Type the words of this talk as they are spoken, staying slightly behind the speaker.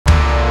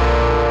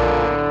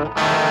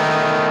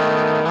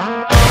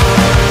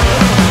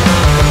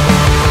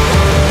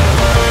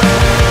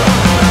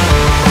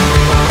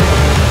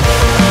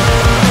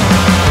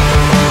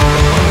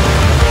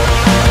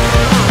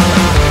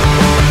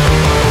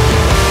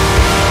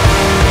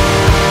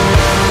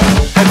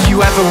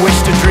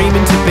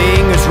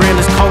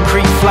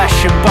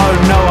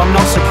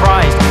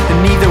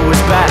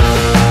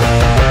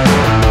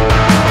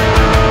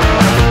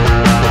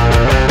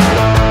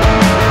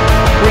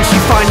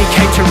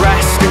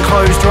rest and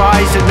closed her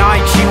eyes at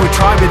night. She would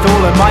try with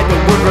all her might,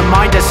 but would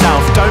remind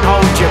herself, don't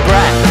hold your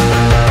breath.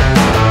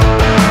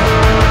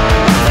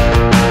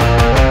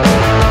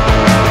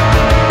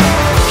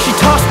 She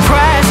tossed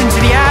prayers into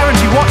the air and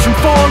she watched them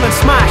fall and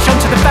smash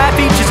onto the fair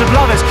features of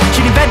lovers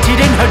she'd invented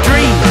in her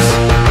dreams.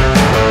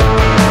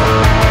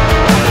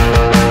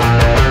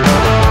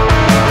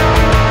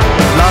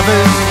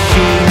 Lovers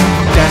she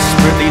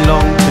desperately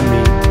longed to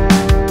meet.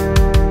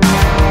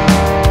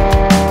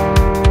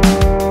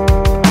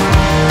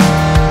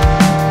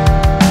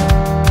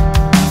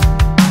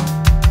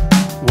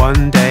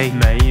 One day,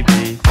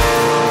 maybe.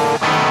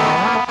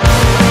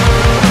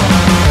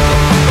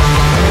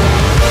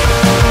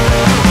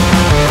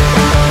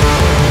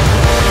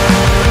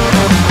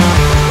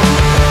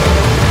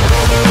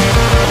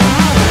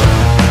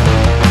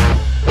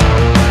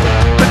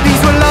 But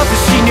these were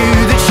lovers she knew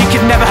that she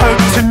could never hope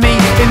to meet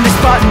in this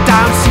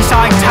button-down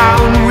seaside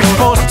town, which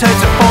forced her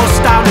to force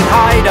down and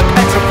hide a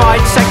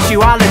petrified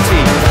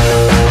sexuality.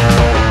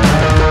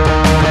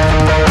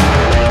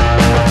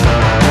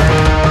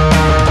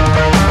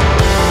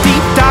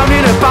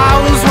 In her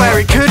bowels where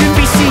it couldn't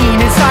be seen,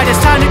 inside her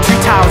sanitary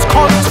towels,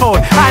 contoured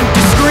and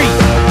discreet.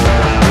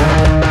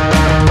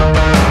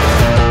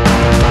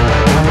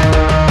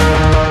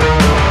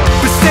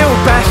 But still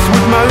Beth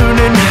would moan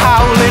and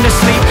howl in her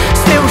sleep.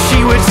 Still she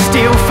would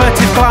steal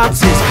furtive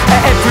glances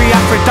at every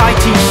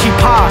Aphrodite she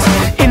passed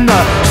in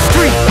the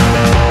street.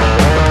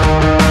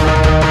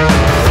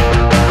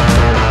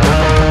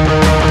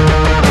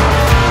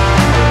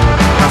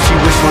 How she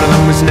wished one of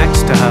them was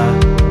next to her.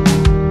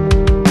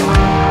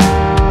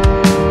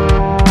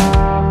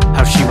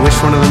 She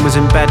wished one of them was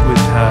in bed with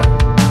her.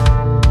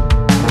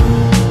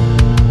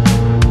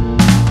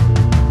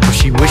 How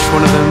she wished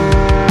one of them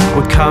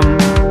would come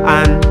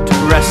and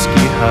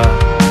rescue her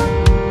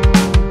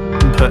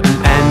and put an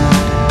end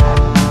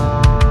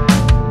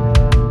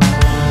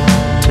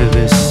to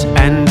this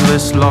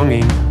endless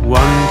longing.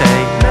 One